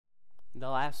And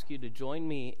I'll ask you to join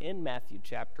me in Matthew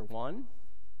chapter 1.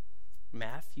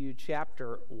 Matthew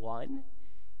chapter 1.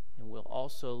 And we'll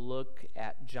also look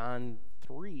at John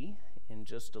 3 in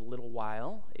just a little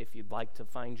while, if you'd like to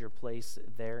find your place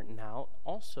there now.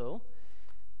 Also,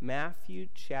 Matthew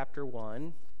chapter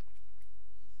 1,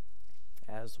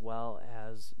 as well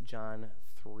as John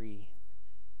 3.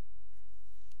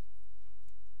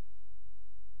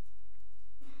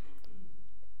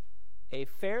 A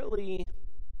fairly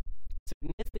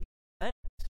significant event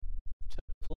took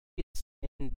place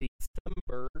in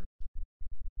December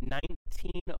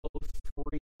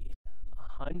 1903,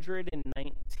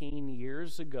 119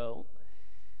 years ago,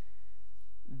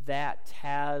 that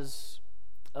has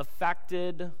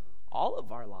affected all of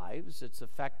our lives. It's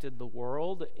affected the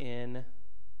world in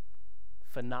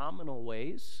phenomenal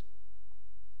ways,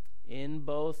 in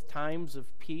both times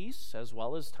of peace as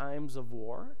well as times of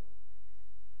war.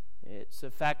 It's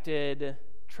affected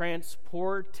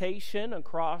transportation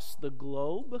across the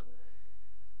globe.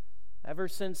 Ever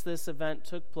since this event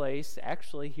took place,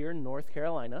 actually here in North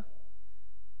Carolina,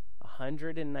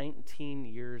 119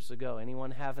 years ago.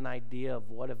 Anyone have an idea of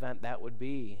what event that would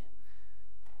be?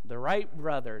 The Wright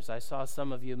brothers. I saw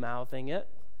some of you mouthing it.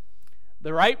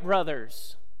 The Wright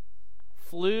brothers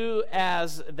flew,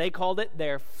 as they called it,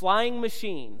 their flying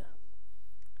machine.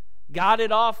 Got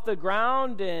it off the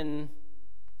ground and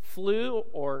flew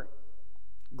or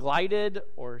glided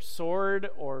or soared,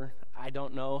 or I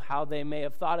don't know how they may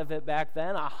have thought of it back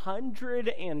then,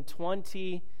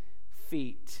 120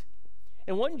 feet.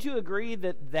 And wouldn't you agree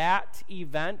that that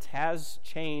event has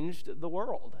changed the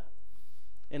world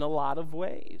in a lot of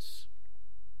ways?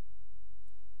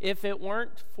 If it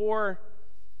weren't for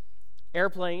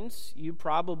airplanes, you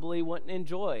probably wouldn't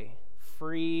enjoy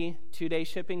free 2-day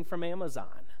shipping from Amazon.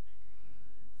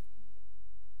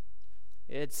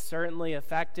 It's certainly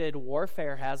affected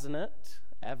warfare, hasn't it?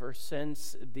 Ever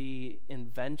since the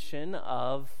invention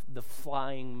of the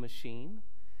flying machine.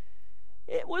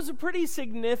 It was a pretty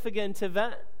significant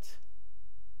event.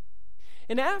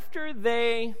 And after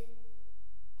they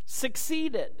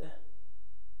succeeded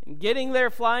in getting their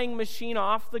flying machine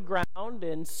off the ground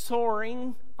and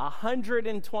soaring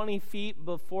 120 feet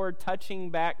before touching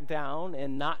back down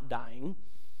and not dying,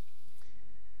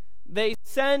 they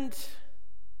sent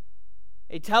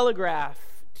a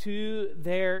telegraph to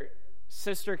their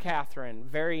sister Catherine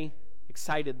very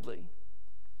excitedly.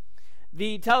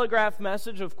 The telegraph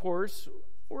message, of course,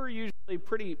 were usually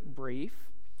pretty brief,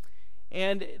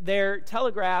 and their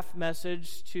telegraph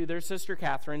message to their sister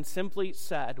Catherine simply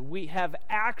said, "We have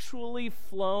actually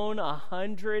flown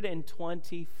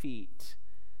 120 feet.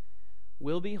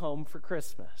 We'll be home for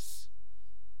Christmas."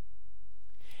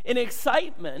 In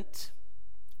excitement,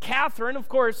 Catherine, of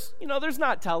course, there's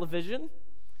not television.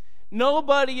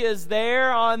 Nobody is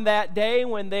there on that day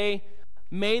when they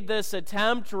made this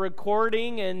attempt,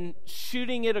 recording and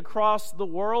shooting it across the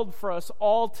world for us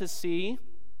all to see.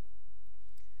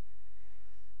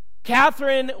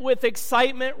 Catherine, with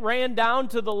excitement, ran down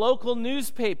to the local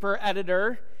newspaper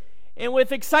editor, and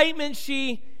with excitement,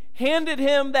 she handed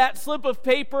him that slip of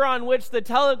paper on which the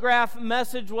telegraph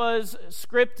message was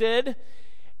scripted.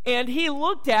 And he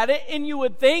looked at it, and you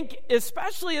would think,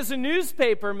 especially as a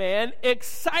newspaper man,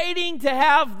 exciting to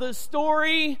have the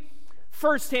story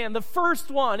firsthand, the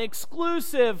first one,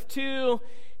 exclusive to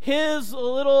his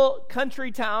little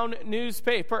country town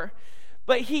newspaper.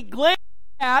 But he glanced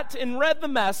at and read the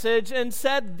message and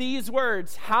said these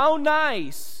words, "How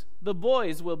nice, the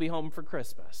boys will be home for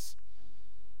Christmas."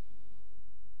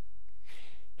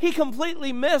 He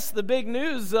completely missed the big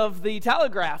news of the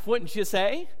telegraph, wouldn't you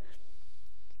say?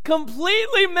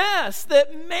 Completely missed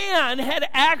that man had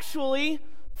actually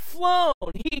flown.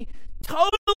 He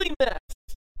totally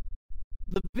missed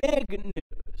the big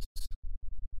news.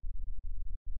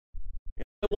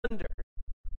 I wonder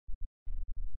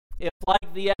if,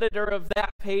 like the editor of that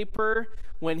paper,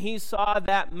 when he saw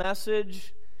that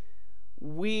message,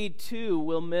 we too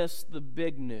will miss the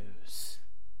big news.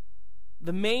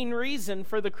 The main reason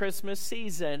for the Christmas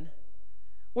season.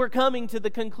 We're coming to the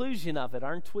conclusion of it,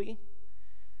 aren't we?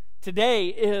 Today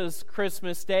is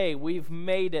Christmas Day. We've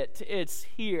made it. It's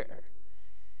here.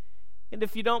 And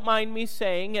if you don't mind me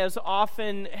saying, as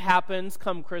often happens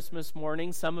come Christmas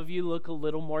morning, some of you look a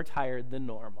little more tired than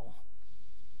normal.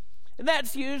 And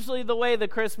that's usually the way the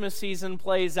Christmas season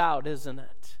plays out, isn't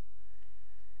it?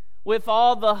 With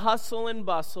all the hustle and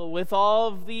bustle, with all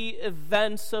of the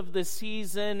events of the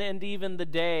season and even the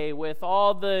day, with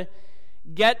all the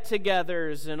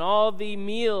get-togethers and all the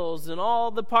meals and all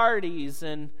the parties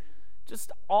and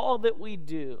just all that we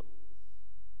do,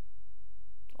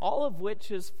 all of which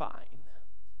is fine.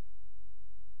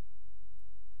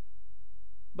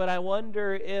 But I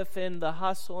wonder if in the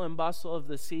hustle and bustle of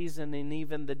the season and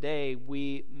even the day,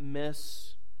 we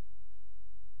miss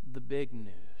the big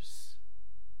news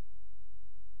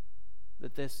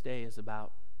that this day is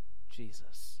about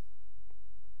Jesus.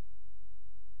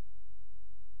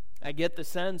 I get the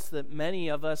sense that many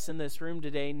of us in this room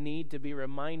today need to be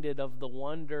reminded of the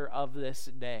wonder of this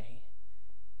day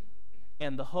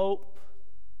and the hope,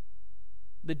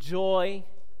 the joy,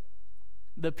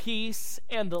 the peace,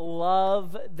 and the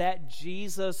love that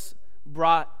Jesus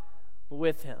brought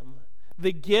with him.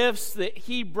 The gifts that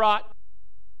he brought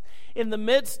in the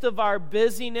midst of our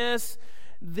busyness,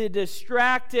 the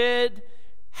distracted,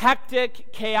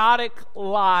 hectic, chaotic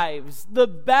lives. The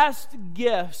best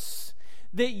gifts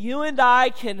that you and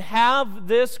I can have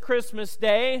this Christmas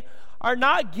day are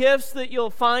not gifts that you'll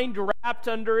find wrapped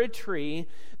under a tree.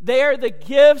 They are the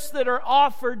gifts that are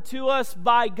offered to us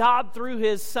by God through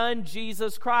his Son,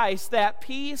 Jesus Christ. That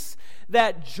peace,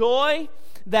 that joy,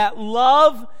 that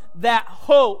love, that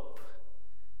hope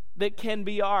that can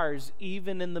be ours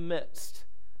even in the midst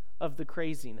of the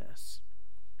craziness.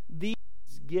 These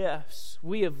gifts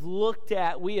we have looked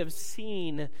at, we have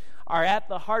seen, are at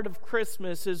the heart of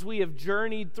Christmas as we have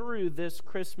journeyed through this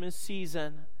Christmas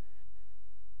season.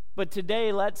 But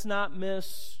today, let's not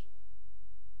miss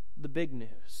the big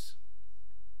news.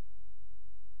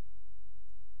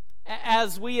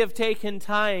 As we have taken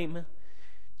time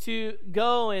to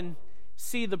go and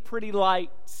see the pretty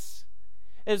lights,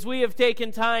 as we have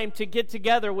taken time to get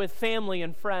together with family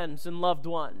and friends and loved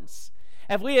ones,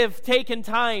 as we have taken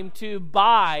time to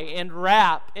buy and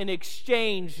wrap and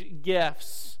exchange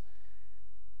gifts,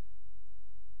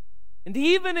 and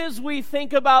even as we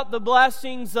think about the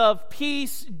blessings of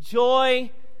peace,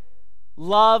 joy,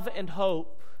 love, and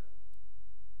hope,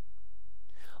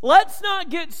 let's not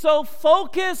get so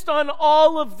focused on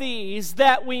all of these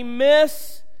that we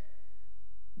miss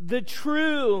the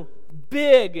true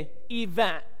big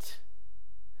event,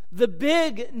 the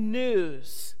big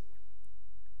news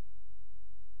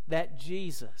that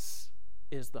Jesus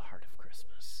is the heart of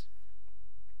Christmas.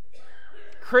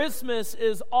 Christmas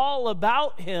is all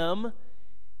about him.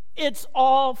 It's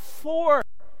all for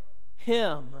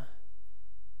him.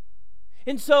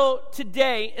 And so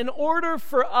today, in order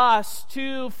for us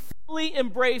to fully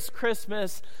embrace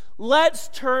Christmas, let's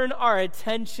turn our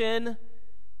attention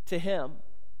to him.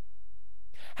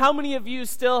 How many of you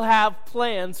still have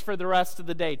plans for the rest of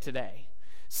the day today?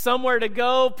 Somewhere to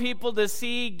go, people to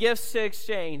see, gifts to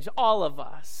exchange, all of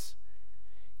us.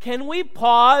 Can we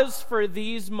pause for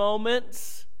these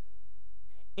moments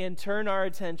and turn our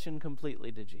attention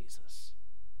completely to Jesus?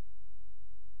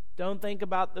 Don't think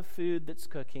about the food that's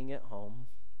cooking at home.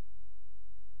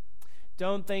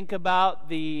 Don't think about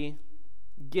the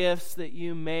gifts that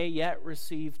you may yet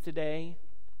receive today.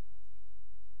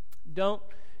 Don't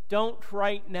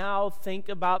right now think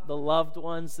about the loved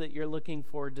ones that you're looking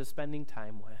forward to spending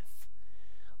time with.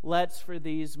 Let's, for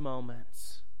these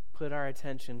moments, put our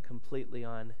attention completely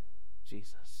on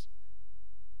Jesus.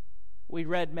 We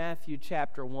read Matthew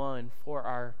chapter 1 for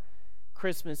our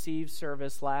Christmas Eve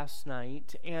service last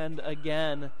night and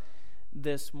again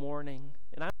this morning.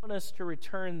 And I want us to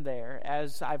return there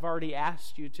as I've already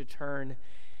asked you to turn.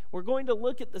 We're going to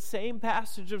look at the same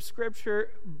passage of Scripture,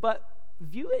 but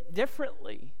view it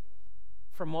differently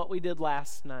from what we did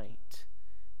last night,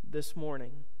 this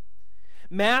morning.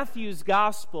 Matthew's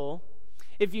gospel,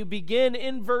 if you begin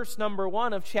in verse number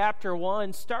 1 of chapter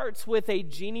 1, starts with a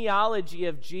genealogy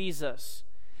of Jesus,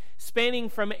 spanning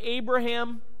from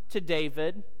Abraham to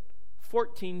David,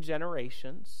 14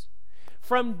 generations.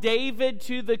 From David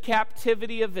to the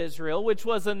captivity of Israel, which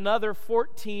was another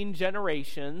 14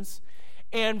 generations.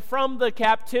 And from the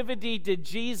captivity to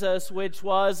Jesus, which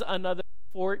was another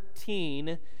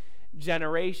 14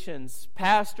 generations.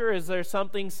 Pastor, is there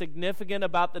something significant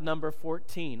about the number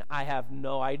 14? I have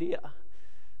no idea.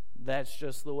 That's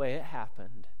just the way it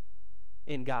happened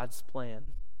in God's plan.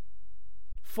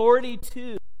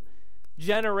 42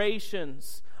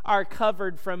 generations are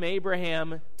covered from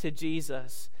Abraham to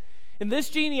Jesus. And this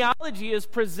genealogy is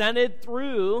presented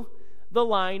through the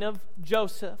line of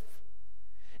Joseph.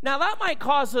 Now that might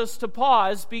cause us to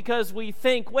pause because we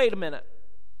think, wait a minute,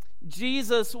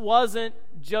 Jesus wasn't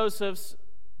Joseph's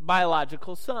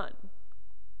biological son.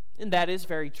 And that is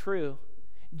very true.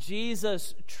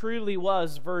 Jesus truly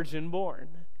was virgin born,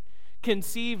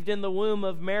 conceived in the womb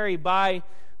of Mary by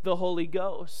the Holy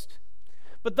Ghost.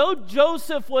 But though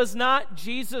Joseph was not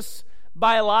Jesus'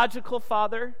 biological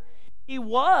father, he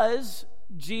was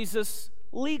Jesus'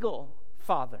 legal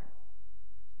father.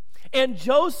 And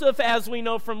Joseph, as we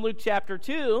know from Luke chapter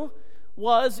 2,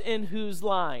 was in whose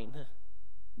line?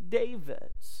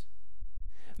 David's.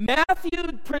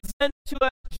 Matthew presents to us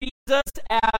Jesus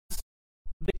as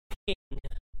the king,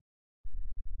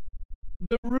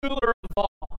 the ruler of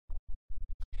all.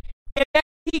 And as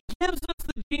he gives us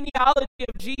the genealogy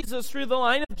of Jesus through the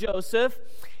line of Joseph,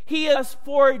 he is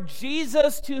for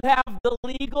Jesus to have the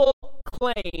legal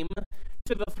claim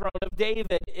to the throne of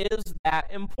David. Is that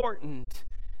important?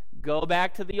 Go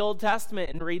back to the Old Testament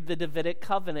and read the Davidic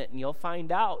covenant, and you'll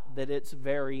find out that it's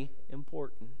very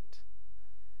important.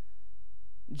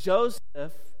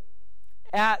 Joseph,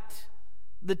 at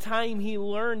the time he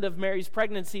learned of Mary's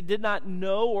pregnancy, did not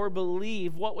know or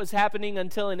believe what was happening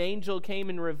until an angel came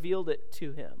and revealed it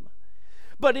to him.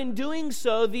 But in doing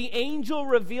so, the angel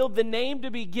revealed the name to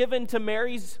be given to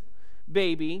Mary's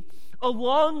baby,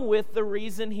 along with the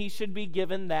reason he should be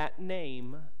given that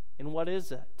name. And what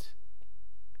is it?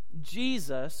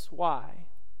 Jesus. Why?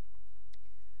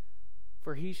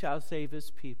 For he shall save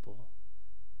his people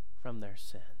from their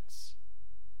sins.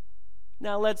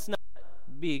 Now, let's not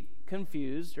be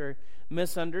confused or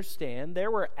misunderstand. There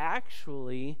were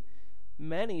actually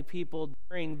many people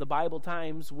during the Bible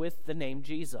times with the name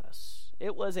Jesus.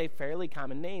 It was a fairly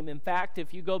common name. In fact,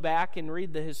 if you go back and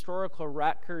read the historical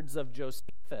records of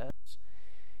Josephus,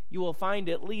 you will find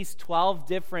at least 12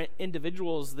 different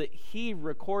individuals that he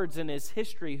records in his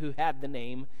history who had the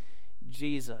name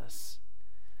Jesus.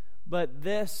 But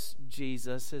this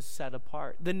Jesus is set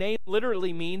apart. The name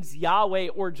literally means Yahweh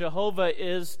or Jehovah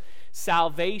is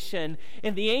salvation.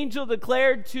 And the angel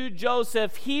declared to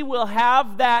Joseph, he will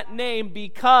have that name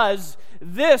because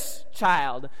this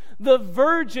child, the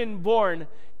virgin-born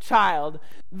child,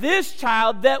 this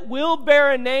child that will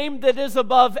bear a name that is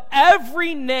above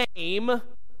every name,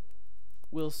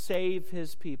 will save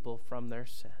his people from their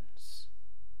sins.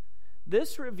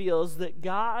 This reveals that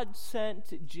God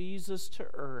sent Jesus to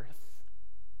earth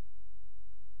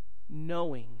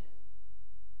knowing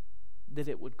that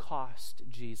it would cost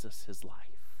Jesus his life.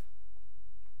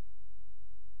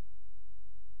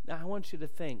 Now, I want you to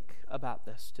think about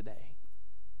this today,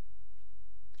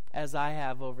 as I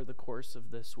have over the course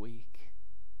of this week.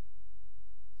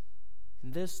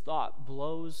 And this thought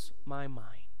blows my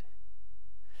mind.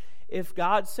 If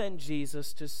God sent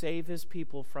Jesus to save his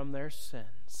people from their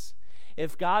sins,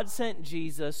 if God sent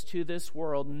Jesus to this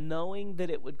world knowing that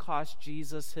it would cost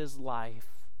Jesus his life,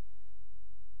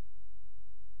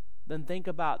 then think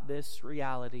about this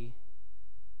reality,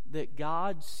 that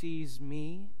God sees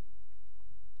me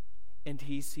and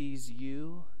he sees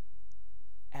you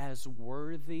as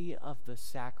worthy of the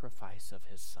sacrifice of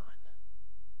his Son.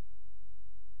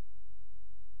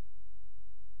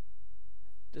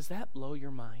 Does that blow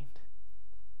your mind?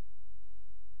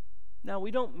 Now,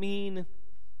 we don't mean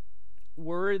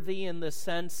worthy in the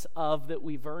sense of that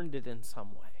we've earned it in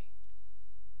some way,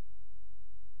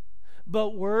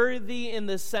 but worthy in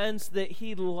the sense that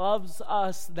he loves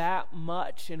us that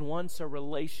much and wants a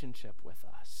relationship with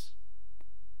us.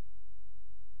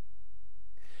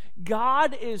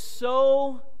 God is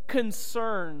so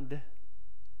concerned.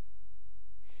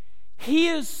 He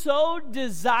is so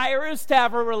desirous to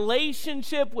have a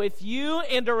relationship with you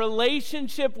and a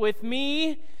relationship with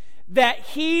me that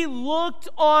he looked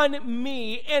on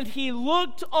me and he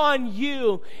looked on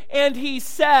you and he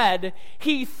said,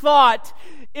 he thought,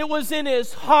 it was in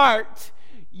his heart,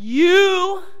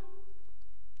 you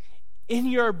in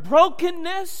your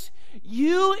brokenness,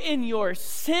 you in your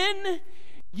sin,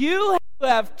 you who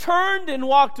have turned and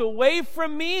walked away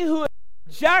from me, who have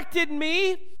rejected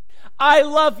me, I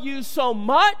love you so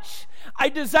much, I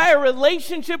desire a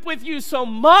relationship with you so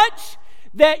much,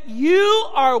 that you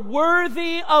are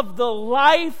worthy of the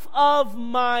life of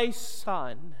my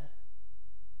Son.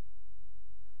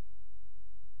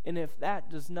 And if that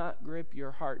does not grip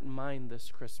your heart and mind this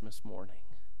Christmas morning,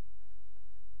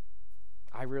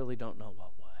 I really don't know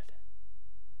what would.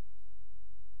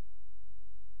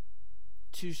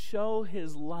 To show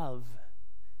his love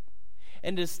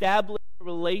and establish a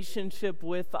relationship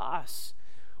with us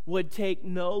would take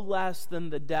no less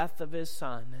than the death of his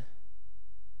Son.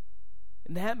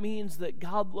 And that means that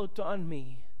God looked on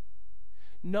me,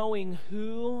 knowing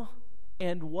who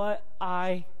and what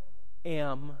I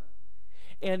am,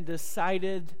 and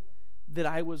decided that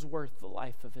I was worth the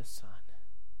life of his Son.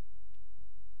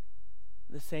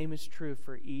 The same is true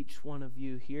for each one of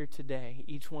you here today,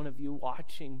 each one of you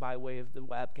watching by way of the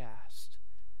webcast.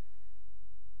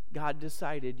 God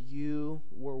decided you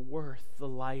were worth the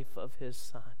life of his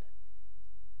Son.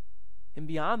 And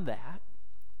beyond that,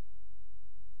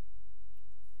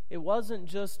 it wasn't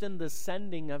just in the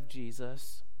sending of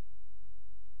Jesus,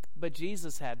 but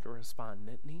Jesus had to respond,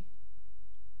 didn't he?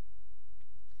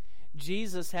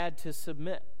 Jesus had to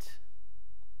submit.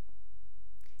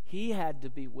 He had to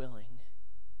be willing.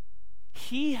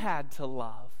 He had to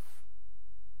love.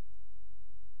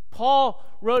 Paul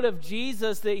wrote of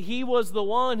Jesus that he was the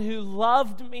one who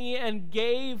loved me and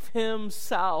gave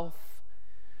himself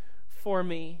for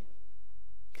me.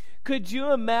 Could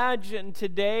you imagine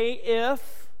today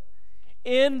if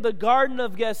in the Garden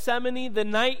of Gethsemane, the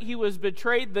night he was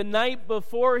betrayed, the night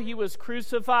before he was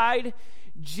crucified,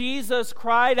 Jesus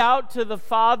cried out to the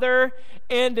Father,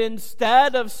 and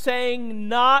instead of saying,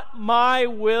 "Not my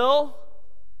will,"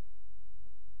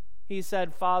 he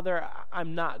said, "Father,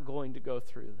 I'm not going to go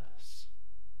through this."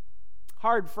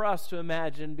 Hard for us to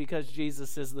imagine because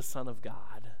Jesus is the Son of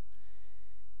God.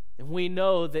 And we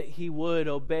know that he would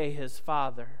obey his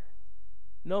Father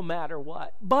no matter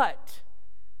what. But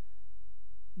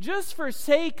just for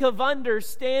sake of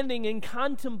understanding and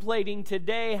contemplating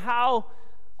today how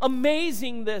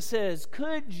amazing this is,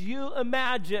 could you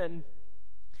imagine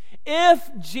if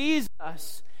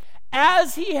Jesus,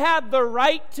 as he had the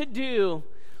right to do,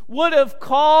 would have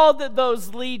called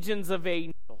those legions of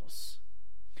angels?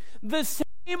 The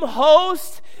same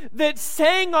host that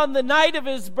sang on the night of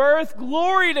his birth,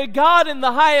 "Glory to God in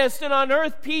the highest, and on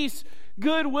earth peace,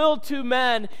 goodwill to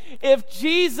men." If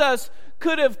Jesus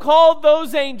could have called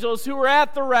those angels who were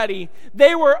at the ready,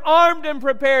 they were armed and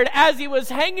prepared, as he was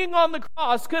hanging on the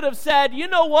cross, could have said, "You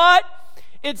know what?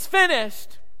 It's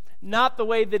finished." Not the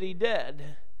way that he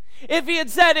did. If he had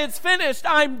said, "It's finished,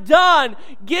 I'm done,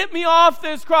 get me off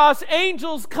this cross,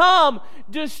 angels come,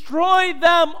 destroy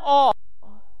them all,"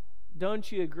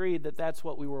 don't you agree that that's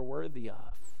what we were worthy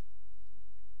of?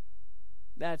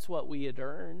 That's what we had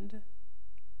earned.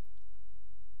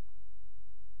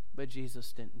 But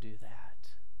Jesus didn't do that.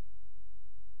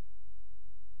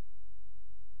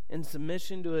 In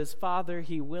submission to his Father,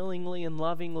 he willingly and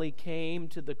lovingly came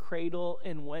to the cradle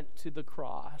and went to the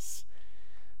cross.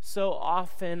 So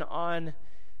often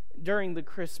during the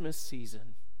Christmas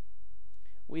season,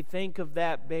 we think of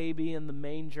that baby in the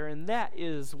manger, and that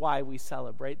is why we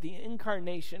celebrate. The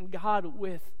incarnation, God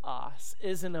with us,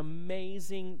 is an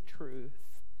amazing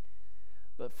truth.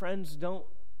 But friends, don't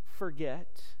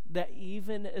forget that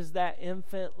even as that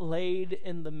infant laid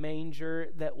in the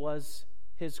manger that was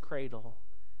his cradle,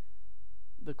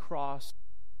 the cross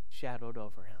shadowed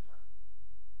over him.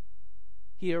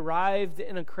 He arrived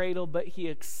in a cradle, but he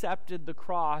accepted the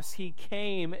cross. He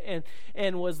came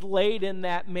and was laid in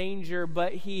that manger,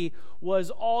 but he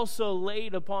was also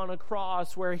laid upon a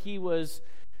cross where he was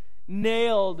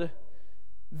nailed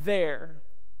there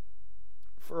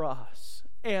for us.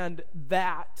 And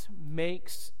that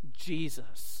makes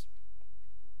Jesus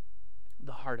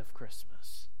the heart of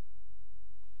Christmas.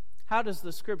 How does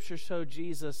the Scripture show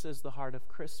Jesus as the heart of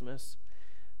Christmas?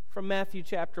 From Matthew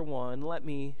chapter 1, let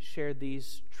me share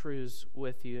these truths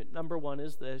with you. Number one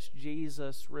is this: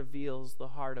 Jesus reveals the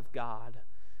heart of God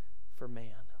for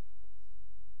man.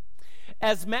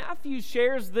 As Matthew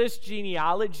shares this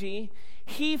genealogy,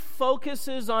 he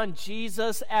focuses on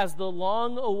Jesus as the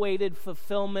long-awaited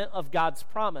fulfillment of God's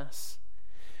promise.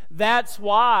 That's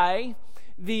why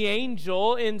the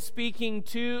angel, in speaking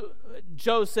to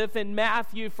Joseph in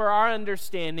Matthew for our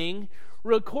understanding,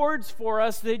 records for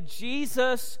us that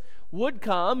Jesus would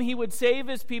come, he would save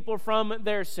his people from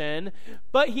their sin,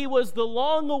 but he was the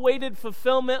long-awaited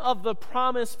fulfillment of the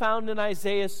promise found in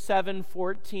Isaiah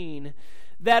 7:14,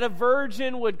 that a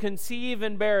virgin would conceive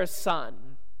and bear a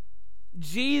son.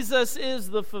 Jesus is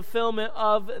the fulfillment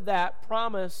of that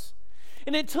promise.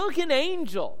 And it took an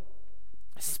angel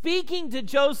speaking to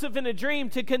Joseph in a dream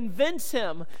to convince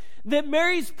him that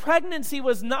Mary's pregnancy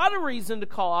was not a reason to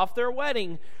call off their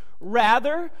wedding.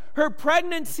 Rather, her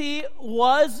pregnancy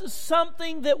was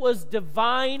something that was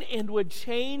divine and would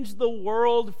change the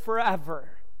world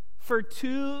forever for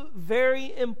two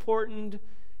very important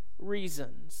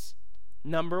reasons.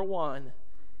 Number one,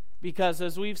 because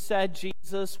as we've said,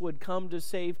 Jesus would come to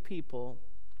save people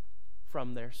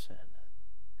from their sin.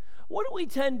 What do we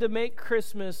tend to make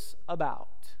Christmas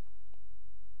about?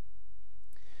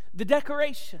 The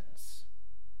decorations,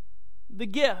 the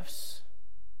gifts,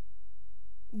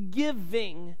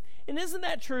 giving. And isn't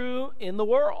that true in the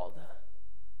world?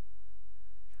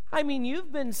 I mean,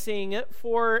 you've been seeing it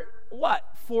for,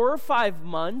 4 or 5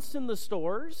 months in the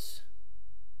stores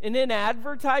and in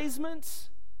advertisements?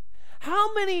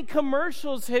 How many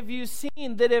commercials have you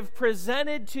seen that have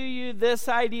presented to you this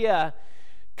idea?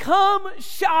 Come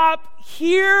shop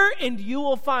here and you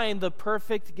will find the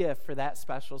perfect gift for that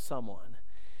special someone.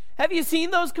 Have you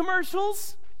seen those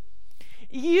commercials?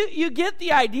 You get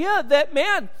the idea that,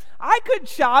 man, I could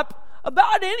shop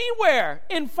about anywhere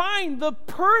and find the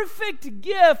perfect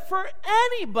gift for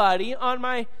anybody on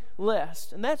my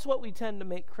list. And that's what we tend to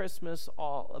make Christmas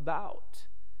all about.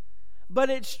 But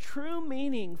its true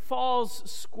meaning falls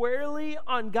squarely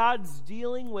on God's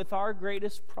dealing with our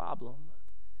greatest problem.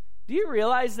 Do you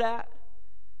realize that?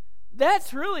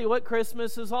 That's really what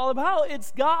Christmas is all about.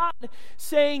 It's God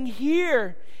saying,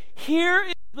 here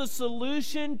is the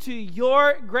solution to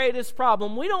your greatest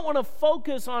problem. We don't want to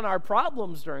focus on our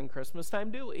problems during Christmas time,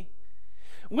 do we?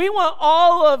 We want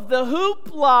all of the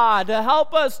hoopla to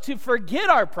help us to forget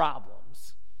our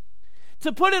problems,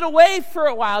 to put it away for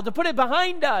a while, to put it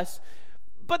behind us.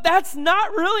 But that's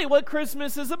not really what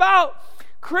Christmas is about.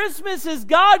 Christmas is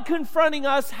God confronting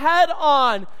us head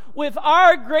on with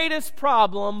our greatest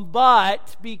problem,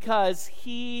 but because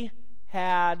He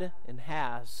had and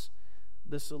has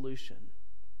the solution.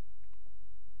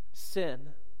 Sin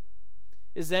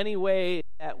is any way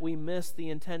that we miss the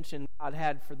intention God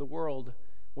had for the world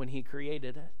when He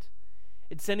created it.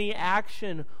 It's any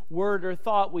action, word, or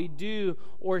thought we do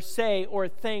or say or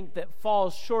think that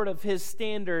falls short of His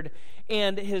standard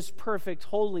and His perfect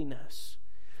holiness.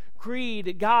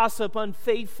 Greed, gossip,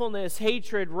 unfaithfulness,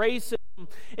 hatred, racism,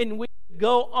 and we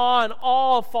go on,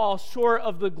 all fall short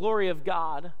of the glory of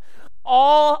God.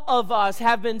 All of us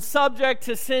have been subject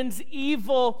to sin's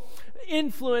evil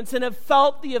influence and have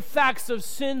felt the effects of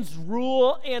sin's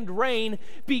rule and reign,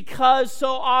 because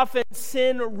so often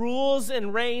sin rules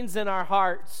and reigns in our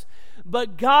hearts.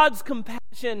 But God's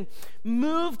compassion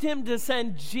moved Him to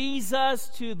send Jesus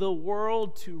to the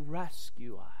world to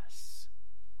rescue us.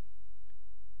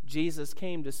 Jesus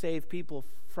came to save people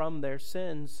from their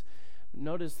sins.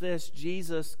 Notice this,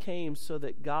 Jesus came so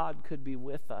that God could be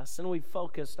with us. And we've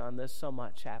focused on this so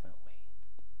much, haven't we?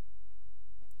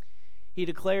 He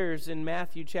declares in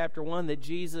Matthew chapter 1 that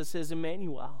Jesus is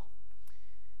Emmanuel,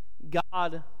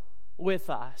 God with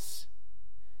us.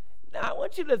 Now, I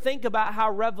want you to think about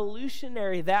how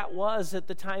revolutionary that was at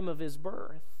the time of His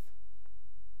birth.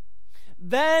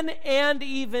 Then and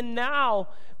even now,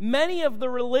 many of the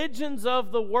religions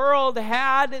of the world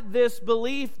had this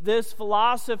belief, this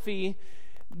philosophy,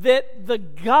 that the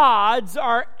gods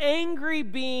are angry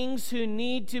beings who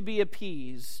need to be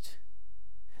appeased.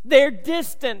 They're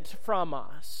distant from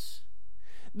us.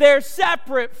 They're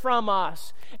separate from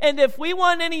us. And if we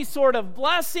want any sort of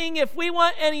blessing, if we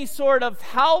want any sort of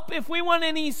help, if we want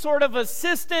any sort of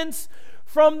assistance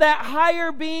from that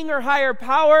higher being or higher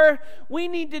power, we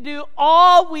need to do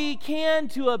all we can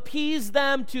to appease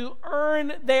them, to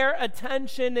earn their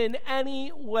attention in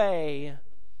any way.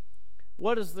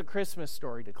 What does the Christmas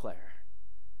story declare?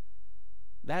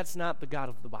 That's not the God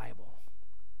of the Bible.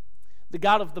 The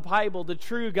God of the Bible, the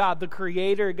true God, the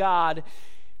Creator God,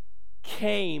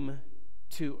 came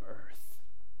to earth.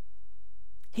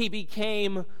 He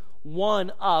became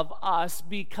one of us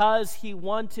because He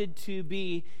wanted to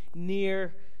be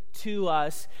near to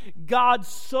us. God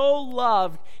so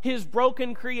loved His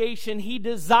broken creation, He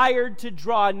desired to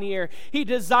draw near. He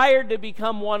desired to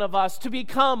become one of us, to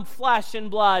become flesh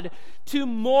and blood, to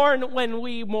mourn when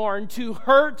we mourn, to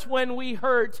hurt when we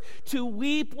hurt, to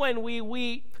weep when we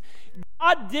weep.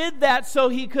 God did that so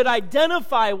He could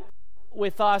identify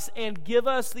with us and give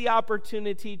us the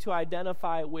opportunity to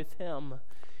identify with Him.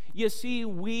 You see,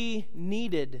 we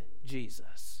needed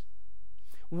Jesus.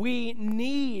 We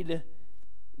need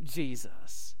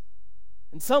Jesus.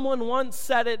 And someone once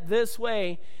said it this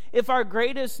way: if our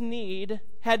greatest need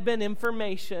had been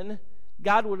information,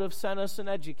 God would have sent us an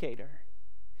educator.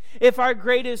 If our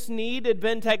greatest need had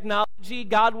been technology,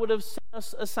 God would have sent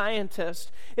us a scientist.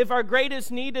 If our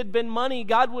greatest need had been money,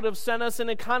 God would have sent us an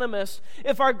economist.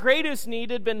 If our greatest need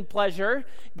had been pleasure,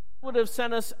 God would have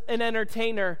sent us an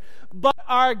entertainer. But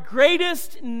our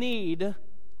greatest need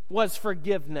was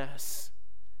forgiveness.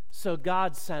 So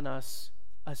God sent us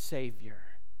a Savior.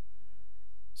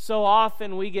 So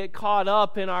often we get caught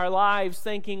up in our lives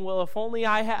thinking, well, if only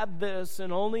I had this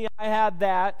and only I had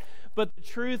that. But the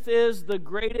truth is, the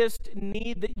greatest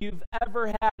need that you've ever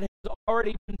had has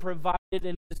already been provided,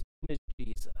 and His name is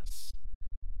Jesus.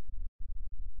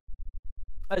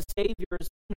 A Savior is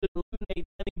to eliminate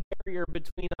any barrier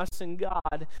between us and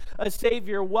God. A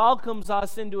Savior welcomes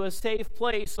us into a safe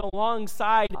place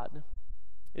alongside God.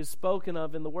 Is spoken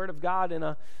of in the Word of God in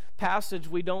a passage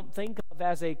we don't think of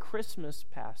as a Christmas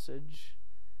passage,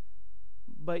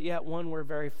 but yet one we're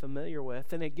very familiar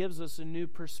with. And it gives us a new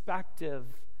perspective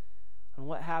on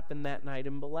what happened that night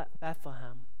in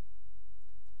Bethlehem.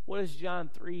 What does John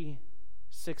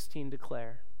 3:16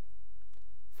 declare?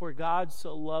 For God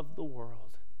so loved the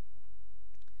world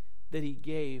that He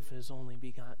gave His only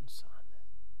begotten Son,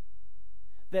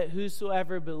 that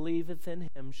whosoever believeth in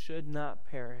him should not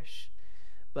perish,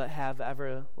 but have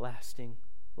everlasting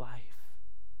life.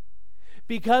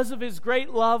 Because of his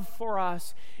great love for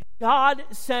us, God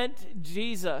sent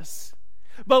Jesus.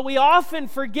 But we often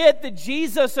forget that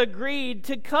Jesus agreed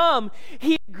to come.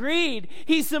 He agreed.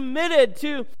 He submitted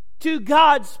to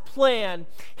God's plan.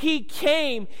 He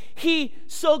came. He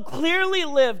so clearly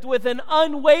lived with an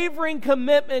unwavering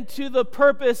commitment to the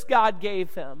purpose God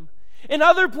gave him. In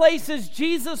other places,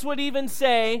 Jesus would even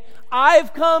say,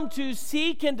 I've come to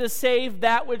seek and to save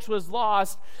that which was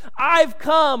lost. I've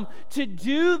come to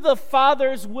do the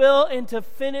Father's will and to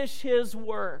finish his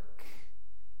work.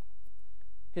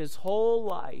 His whole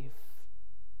life,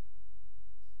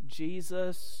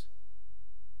 Jesus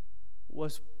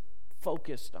was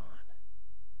focused on,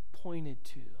 pointed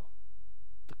to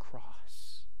the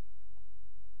cross.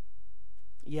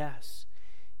 Yes,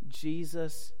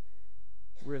 Jesus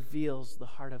reveals the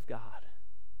heart of God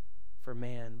for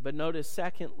man. But notice,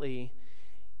 secondly,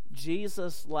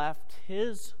 Jesus left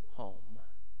his home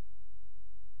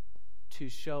to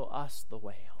show us the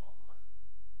way home.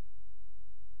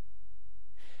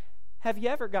 Have you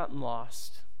ever gotten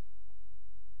lost?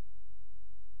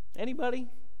 Anybody?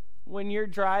 When you're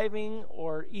driving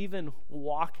or even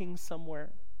walking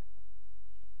somewhere,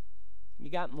 you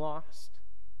gotten lost?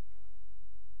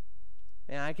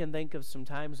 And I can think of some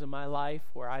times in my life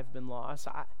where I've been lost.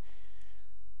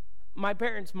 My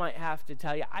parents might have to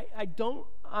tell you, I don't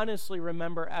honestly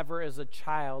remember ever as a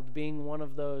child being one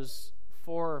of those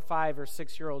 4 or 5 or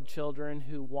 6-year-old children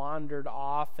who wandered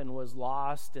off and was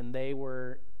lost and they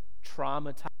were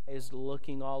traumatized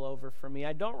looking all over for me.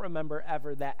 I don't remember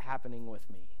ever that happening with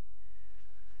me.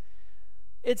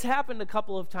 It's happened a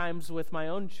couple of times with my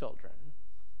own children.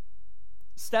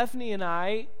 Stephanie and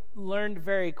I learned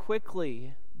very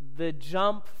quickly the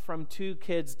jump from 2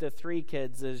 kids to 3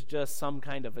 kids is just some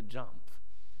kind of a jump.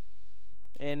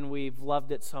 And we've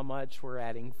loved it so much, we're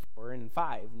adding 4 and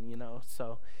 5,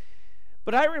 so.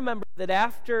 But I remember that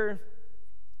after,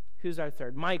 who's our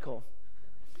third? Michael.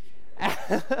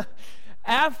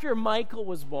 After Michael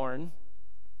was born,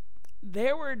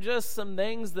 there were just some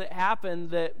things that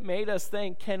happened that made us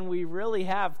think, can we really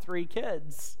have 3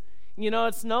 kids?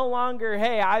 It's no longer,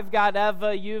 hey, I've got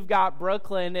Eva, you've got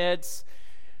Brooklyn. It's,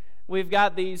 we've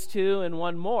got these 2 and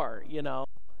 1 more,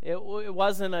 It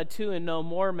wasn't a 2 and no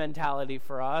more mentality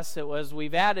for us. It was,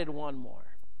 we've added 1 more.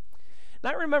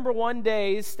 And I remember one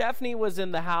day, Stephanie was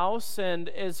in the house, and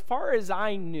as far as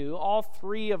I knew, all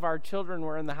 3 of our children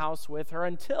were in the house with her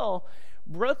until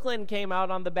Brooklyn came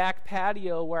out on the back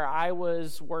patio where I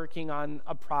was working on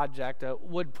a project, a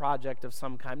wood project of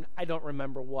some kind. I don't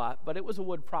remember what, but it was a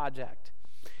wood project.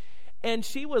 And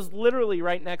she was literally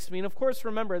right next to me. And of course,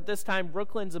 remember, at this time,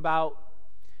 Brooklyn's about,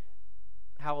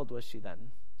 how old was she then?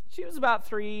 She was about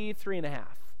 3 and a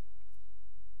half.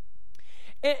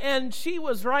 And she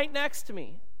was right next to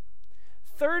me.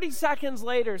 30 seconds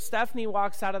later, Stephanie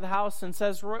walks out of the house and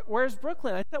says, where's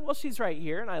Brooklyn? I said, well, she's right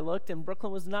here. And I looked, and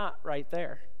Brooklyn was not right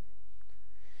there.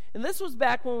 And this was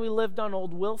back when we lived on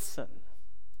Old Wilson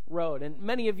Road. And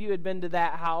many of you had been to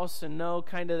that house and know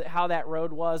kind of how that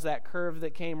road was, that curve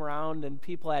that came around, and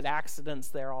people had accidents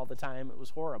there all the time. It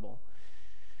was horrible.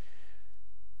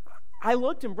 I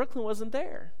looked, and Brooklyn wasn't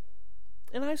there.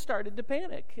 And I started to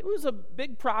panic. It was a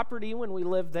big property when we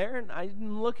lived there, and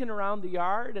I'm looking around the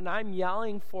yard, and I'm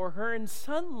yelling for her, and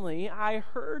suddenly I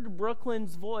heard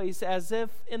Brooklyn's voice as if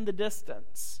in the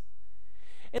distance.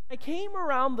 And I came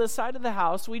around the side of the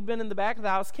house. We'd been in the back of the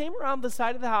house, came around the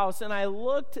side of the house, and I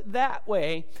looked that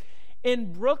way,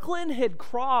 and Brooklyn had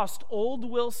crossed Old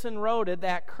Wilson Road at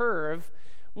that curve,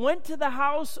 went to the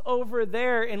house over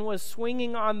there, and was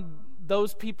swinging on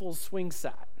those people's swing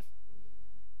set.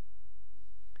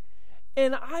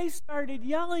 And I started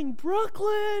yelling,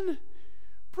 Brooklyn,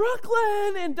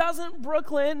 Brooklyn! And doesn't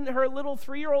Brooklyn, her little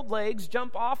 3-year-old legs,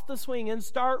 jump off the swing and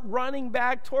start running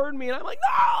back toward me? And I'm like,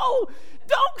 no!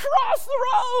 Don't cross the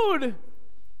road!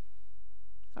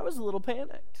 I was a little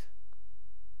panicked.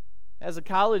 As a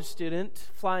college student,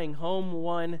 flying home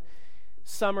one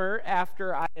summer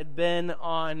after I had been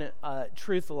on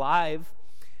Truth Alive,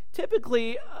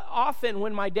 typically, often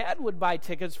when my dad would buy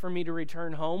tickets for me to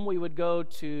return home, we would go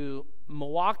to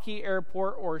Milwaukee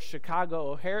Airport or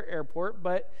Chicago O'Hare Airport,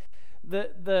 but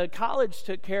the college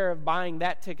took care of buying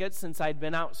that ticket since I'd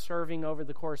been out serving over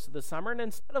the course of the summer, and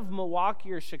instead of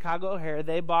Milwaukee or Chicago O'Hare,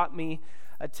 they bought me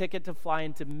a ticket to fly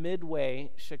into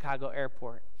Midway Chicago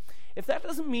Airport. If that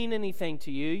doesn't mean anything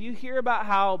to you, you hear about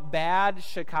how bad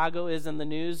Chicago is in the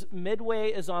news.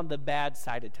 Midway is on the bad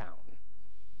side of town.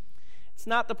 It's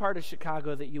not the part of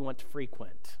Chicago that you want to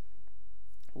frequent,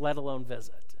 let alone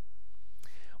visit.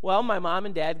 Well, my mom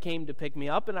and dad came to pick me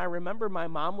up, and I remember my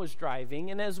mom was driving,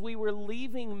 and as we were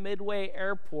leaving Midway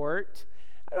Airport,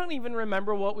 I don't even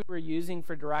remember what we were using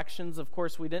for directions. Of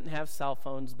course, we didn't have cell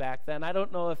phones back then. I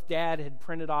don't know if Dad had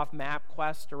printed off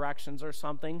MapQuest directions or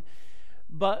something,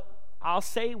 but I'll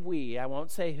say we, I won't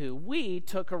say who. We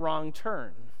took a wrong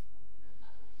turn.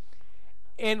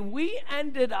 And we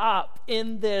ended up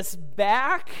in this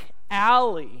back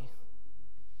alley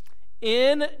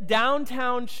in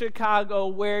downtown Chicago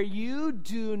where you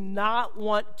do not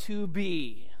want to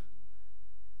be.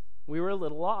 We were a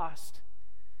little lost.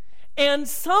 And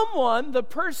someone, the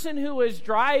person who was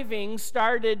driving,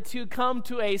 started to come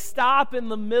to a stop in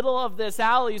the middle of this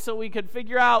alley so we could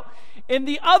figure out. And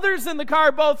the others in the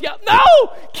car both yelled, "No!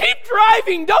 Keep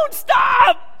driving! Don't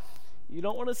stop!" You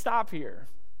don't want to stop here.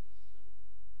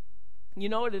 You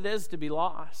know what it is to be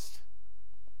lost.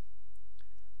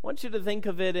 I want you to think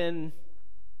of it in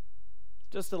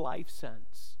just a life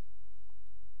sense.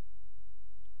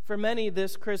 For many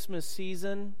this Christmas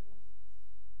season,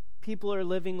 people are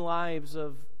living lives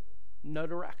of no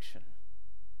direction,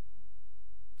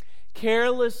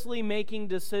 carelessly making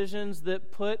decisions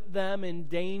that put them in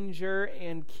danger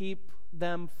and keep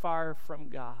them far from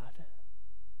God.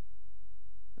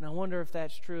 And I wonder if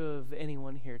that's true of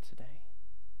anyone here today.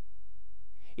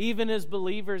 Even as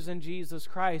believers in Jesus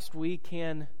Christ, we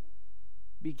can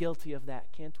be guilty of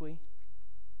that, can't we?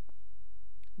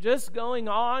 Just going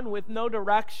on with no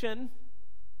direction,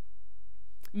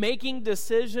 making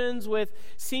decisions with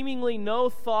seemingly no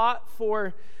thought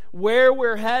for where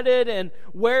we're headed and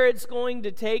where it's going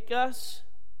to take us.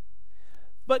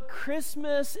 But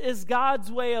Christmas is God's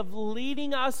way of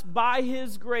leading us by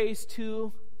His grace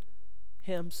to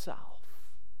Himself.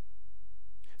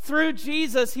 Through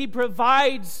Jesus, He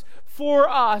provides for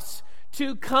us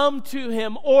to come to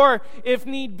Him, or if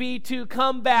need be, to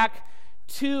come back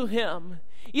to Him.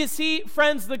 You see,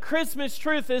 friends, the Christmas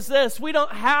truth is this: we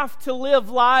don't have to live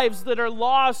lives that are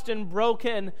lost and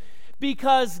broken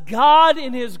because God,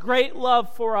 in His great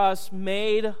love for us,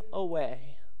 made a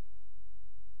way.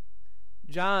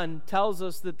 John tells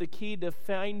us that the key to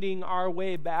finding our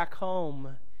way back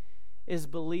home is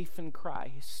belief in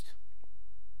Christ.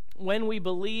 When we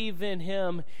believe in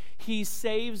Him, He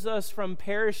saves us from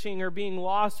perishing or being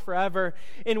lost forever,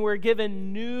 and we're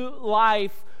given new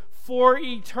life for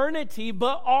eternity,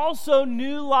 but also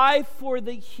new life for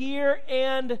the here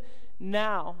and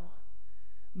now.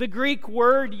 The Greek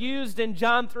word used in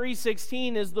John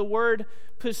 3:16 is the word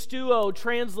pisteuo,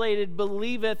 translated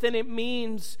believeth, and it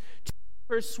means to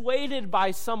be persuaded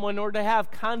by someone or to have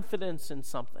confidence in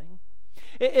something.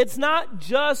 It's not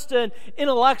just an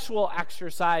intellectual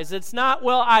exercise. It's not,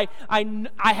 well, I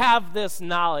have this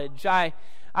knowledge.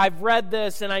 I've read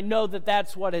this and I know that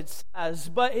that's what it says.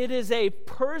 But it is a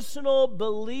personal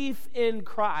belief in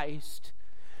Christ.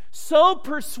 So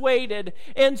persuaded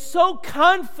and so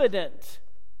confident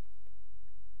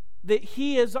that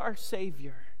He is our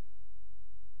Savior,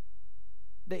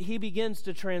 that He begins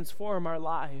to transform our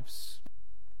lives.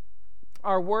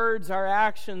 Our words, our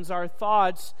actions, our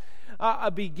thoughts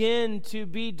begin to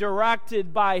be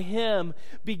directed by Him,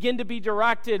 begin to be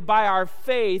directed by our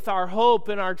faith, our hope,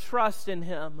 and our trust in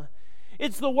Him.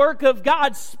 It's the work of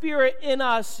God's Spirit in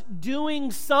us, doing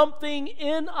something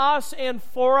in us and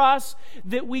for us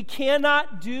that we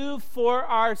cannot do for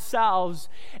ourselves.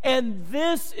 And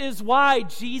this is why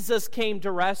Jesus came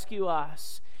to rescue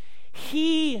us.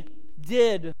 He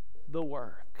did the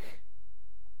work.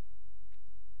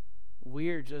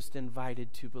 We're just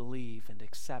invited to believe and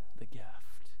accept the gift.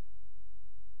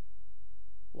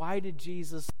 Why did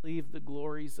Jesus leave the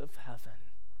glories of heaven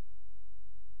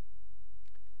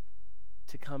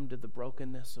to come to the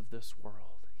brokenness of this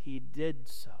world? He did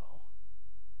so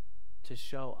to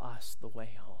show us the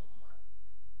way home.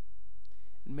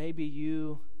 And maybe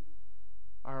you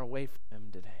are away from Him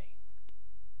today.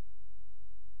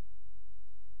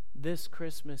 This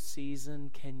Christmas season,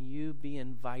 can you be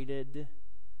invited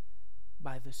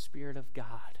by the Spirit of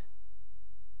God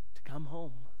to come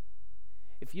home?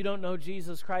 If you don't know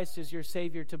Jesus Christ as your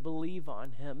Savior, to believe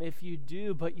on Him. If you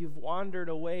do, but you've wandered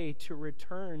away, to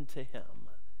return to Him,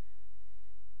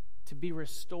 to be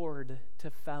restored to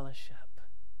fellowship.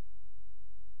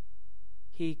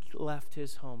 He left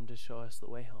His home to show us the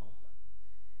way home.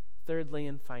 Thirdly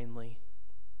and finally,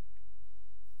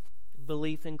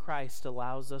 belief in Christ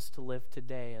allows us to live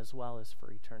today as well as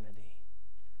for eternity.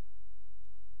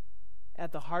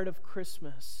 At the heart of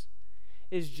Christmas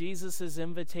is Jesus'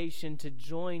 invitation to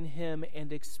join Him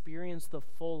and experience the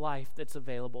full life that's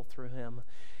available through Him.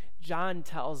 John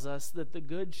tells us that the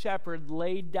Good Shepherd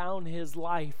laid down His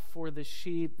life for the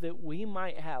sheep that we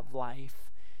might have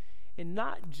life And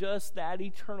not just that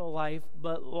eternal life,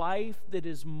 but life that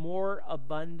is more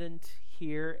abundant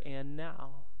here and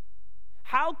now.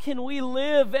 How can we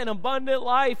live an abundant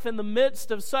life in the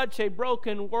midst of such a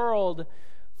broken world?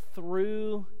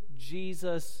 Through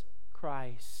Jesus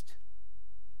Christ.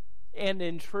 And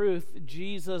in truth,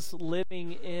 Jesus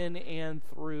living in and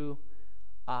through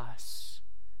us.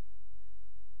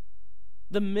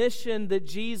 The mission that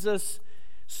Jesus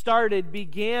started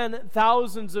began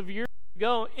thousands of years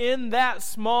ago in that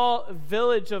small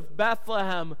village of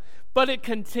Bethlehem, but it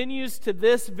continues to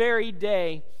this very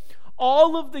day.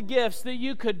 All of the gifts that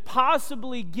you could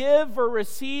possibly give or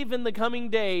receive in the coming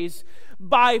days,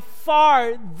 by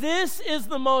far, this is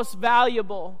the most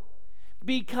valuable,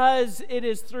 because it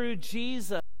is through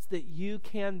Jesus that you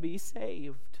can be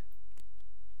saved.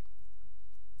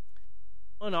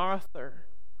 An author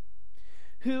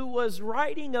who was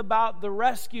writing about the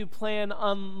rescue plan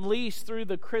unleashed through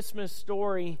the Christmas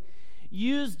story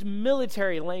used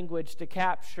military language to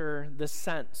capture the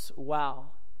sense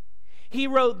well. He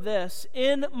wrote this: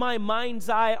 "In my mind's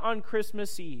eye on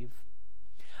Christmas Eve,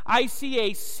 I see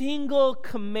a single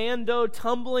commando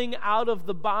tumbling out of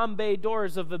the bomb bay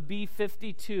doors of a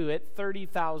B-52 at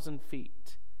 30,000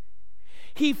 feet.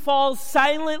 He falls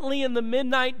silently in the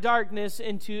midnight darkness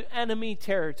into enemy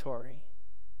territory.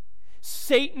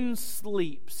 Satan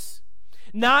sleeps,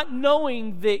 not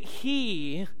knowing that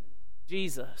he,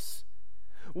 Jesus,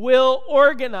 will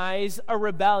organize a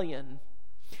rebellion.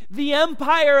 The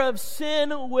empire of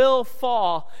sin will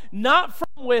fall, not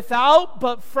from without,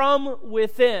 but from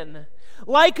within.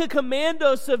 Like a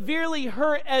commando severely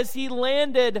hurt as he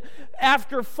landed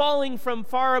after falling from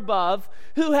far above,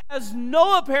 who has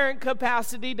no apparent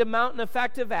capacity to mount an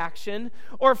effective action,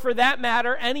 or for that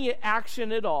matter, any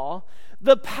action at all,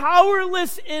 the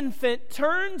powerless infant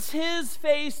turns his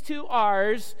face to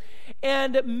ours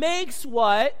and makes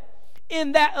what,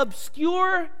 in that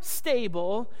obscure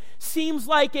stable, seems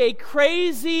like a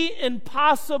crazy,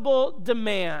 impossible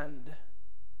demand.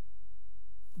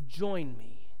 Join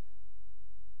me."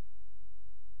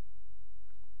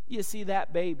 You see,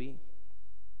 that baby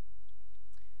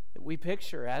that we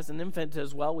picture as an infant,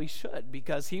 as well we should,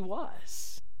 because he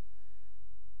was.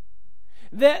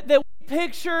 That we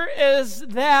picture is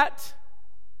that,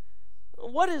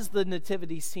 what is the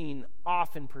nativity scene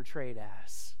often portrayed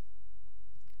as?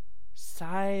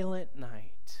 Silent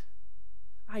night.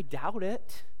 I doubt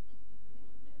it.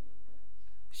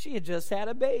 She had just had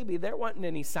a baby. There wasn't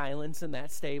any silence in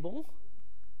that stable.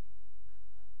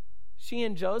 She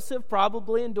and Joseph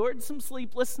probably endured some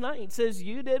sleepless nights, as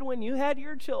you did when you had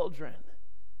your children.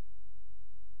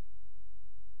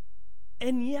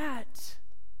 And yet,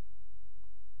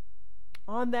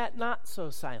 on that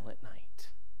not-so-silent night,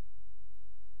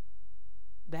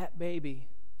 that baby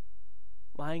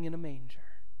lying in a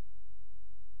manger,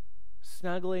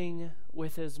 snuggling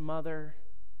with his mother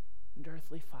and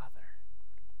earthly father,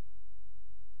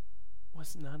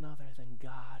 was none other than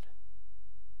God,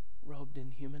 robed in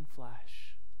human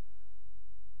flesh,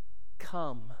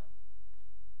 come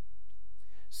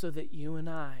so that you and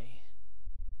I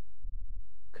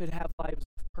could have lives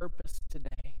of purpose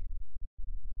today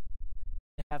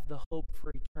and have the hope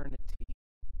for eternity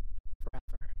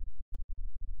forever.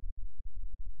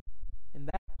 And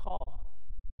that call,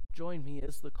 join me,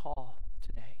 is the call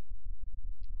today.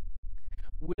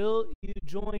 Will you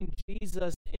join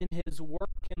Jesus in his work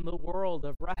in the world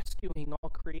of rescuing all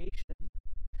creation?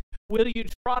 Will you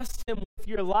trust him with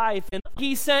your life? And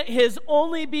he sent his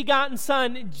only begotten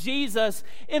son, Jesus,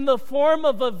 in the form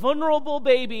of a vulnerable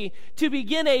baby to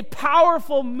begin a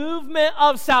powerful movement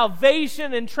of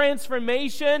salvation and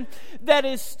transformation that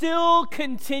is still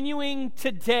continuing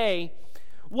today.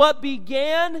 What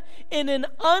began in an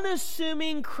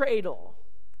unassuming cradle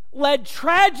led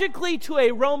tragically to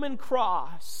a Roman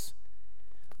cross,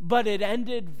 but it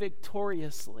ended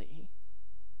victoriously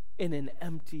in an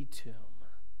empty tomb.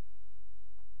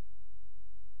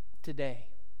 Today,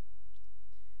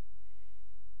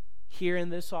 here in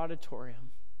this auditorium,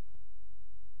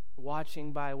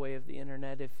 watching by way of the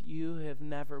internet, if you have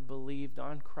never believed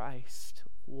on Christ,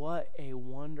 what a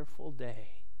wonderful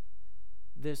day,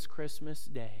 this Christmas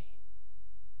day,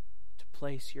 to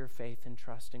place your faith and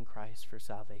trust in Christ for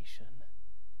salvation.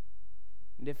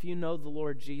 And if you know the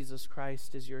Lord Jesus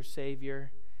Christ as your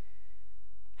Savior,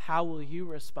 how will you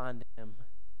respond to him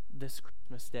this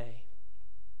Christmas day?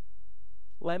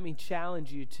 Let me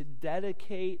challenge you to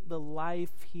dedicate the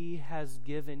life he has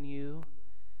given you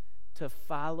to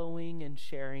following and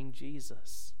sharing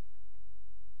Jesus.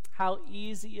 How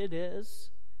easy it is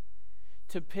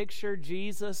to picture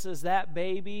Jesus as that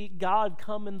baby, God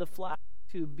come in the flesh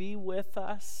to be with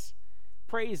us,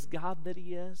 Praise God that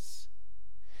He is.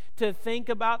 To think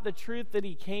about the truth that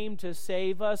He came to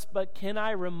save us, but can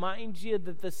I remind you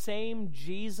that the same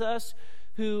Jesus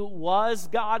who was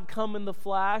God come in the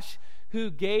flesh,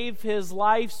 who gave His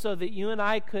life so that you and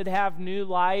I could have new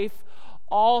life,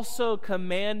 also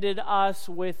commanded us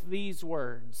with these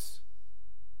words,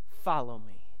 follow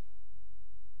me.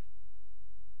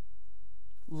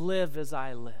 Live as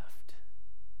I lived.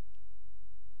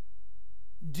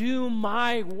 Do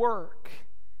my work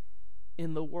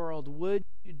in the world. Would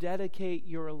you dedicate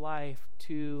your life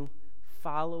to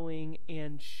following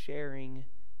and sharing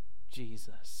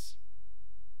Jesus?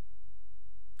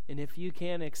 And if you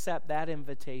can accept that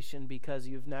invitation because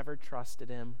you've never trusted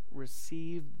Him,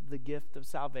 receive the gift of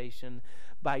salvation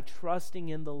by trusting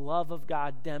in the love of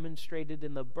God demonstrated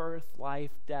in the birth,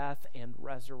 life, death, and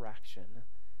resurrection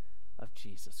of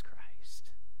Jesus Christ.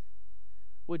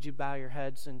 Would you bow your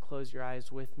heads and close your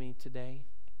eyes with me today?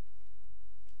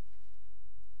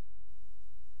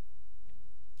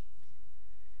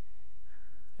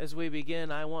 As we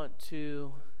begin, I want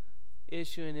to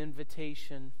issue an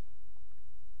invitation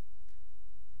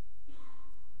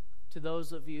to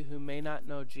those of you who may not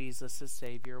know Jesus as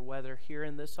Savior, whether here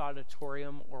in this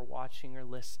auditorium or watching or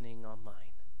listening online.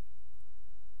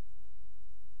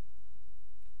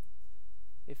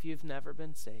 If you've never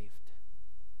been saved,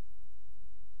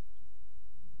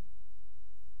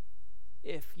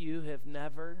 if you have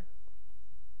never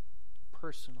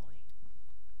personally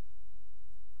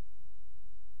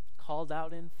called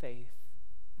out in faith,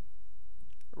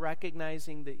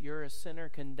 recognizing that you're a sinner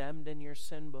condemned in your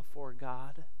sin before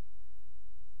God,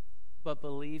 but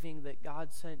believing that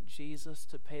God sent Jesus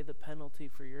to pay the penalty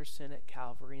for your sin at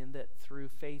Calvary, and that through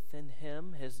faith in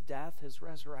Him, His death, His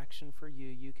resurrection for you,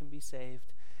 you can be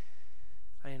saved,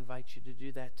 I invite you to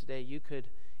do that today. You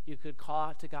could call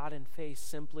out to God in faith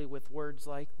simply with words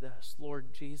like this: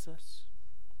 Lord Jesus,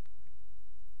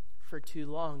 for too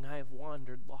long I have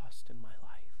wandered lost in my life.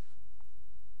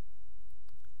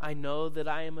 I know that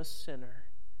I am a sinner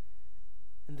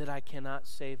and that I cannot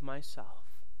save myself.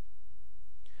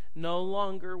 No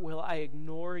longer will I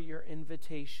ignore your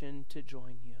invitation to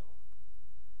join you.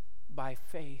 By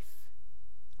faith,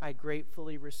 I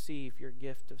gratefully receive your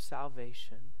gift of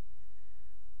salvation.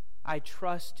 I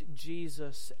trust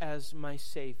Jesus as my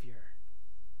Savior.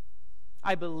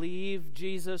 I believe,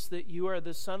 Jesus, that you are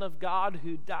the Son of God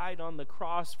who died on the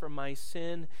cross for my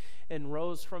sin and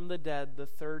rose from the dead the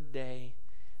third day.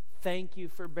 Thank you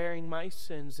for bearing my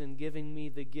sins and giving me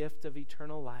the gift of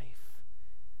eternal life.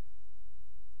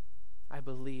 I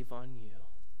believe on you.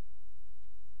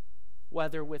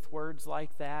 Whether with words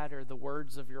like that or the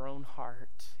words of your own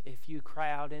heart, if you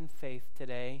cry out in faith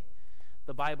today,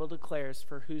 the Bible declares,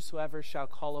 for whosoever shall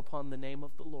call upon the name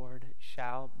of the Lord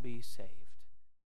shall be saved.